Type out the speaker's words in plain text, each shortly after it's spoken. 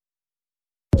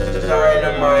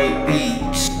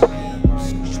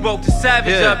Smoke the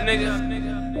savage up, nigga.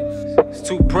 It's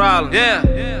 2PROBLEMZ. Yeah.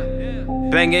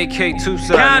 Bang AK2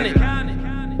 side. Count it.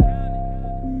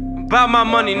 About my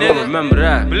money, nigga. Remember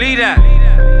that. Believe that.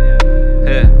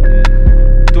 Yeah.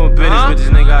 Doing business with this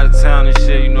nigga out of town and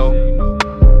shit, you know.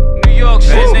 New York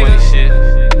shit, nigga. Shit.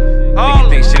 Nigga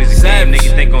think shit is a game.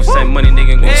 Nigga think gon' send money.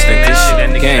 Nigga gon' stick this shit that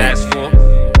nigga asked for.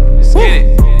 Let's get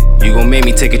it. You gon' make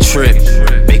me take a trip,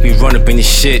 make me run up in this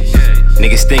shit.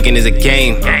 Niggas thinking it's a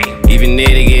game, even there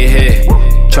they get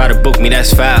hit. Try to book me,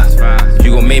 that's foul.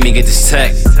 You gon' make me get this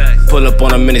tech. Pull up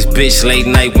on him in this bitch late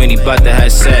night when he bout to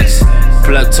have sex.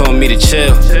 Plug told me to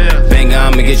chill, bang,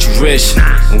 I'ma get you rich.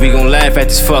 And we gon' laugh at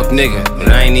this fuck nigga, but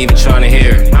I ain't even tryna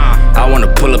hear it. I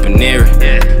wanna pull up and near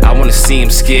it, I wanna see him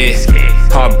scared.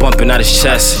 Heart bumping out his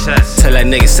chest, tell that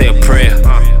nigga say a prayer.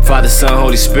 Father, Son,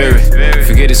 Holy Spirit,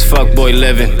 forget this fuckboy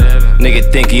living.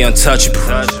 Nigga think he untouchable,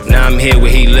 now I'm here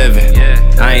where he living.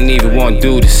 I ain't even wanna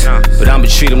do this, but I'ma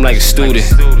treat him like a student.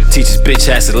 Teach his bitch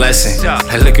ass a lesson,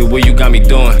 and look at what you got me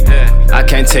doing. I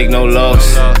can't take no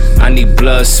loss, I need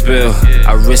blood spill.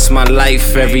 I risk my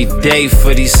life every day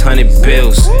for these 100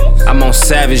 bills. I'm on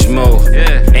savage mode,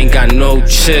 ain't got no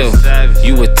chill.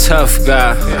 You a tough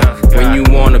guy when you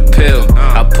want a pill.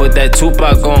 I put that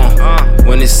Tupac on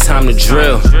when it's time to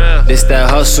drill. This that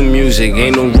hustle music,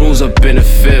 ain't no rules up in the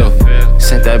field.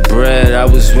 Sent that bread, I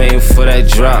was waiting for that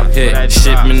drop.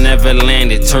 Shipment never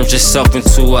landed, turned yourself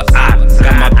into a op.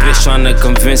 Got my bitch tryna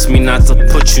convince me not to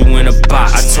put you in a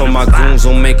box. I told my goons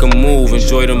don't make a move,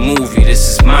 enjoy the movie,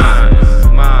 this is mine.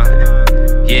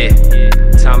 Yeah,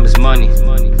 time is money.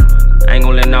 I ain't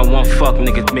gon' let not one fuck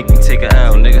nigga make me take a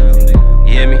L, nigga.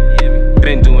 You hear me?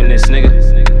 Been doing this,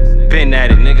 nigga. Been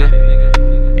at it, nigga.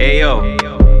 Ayo.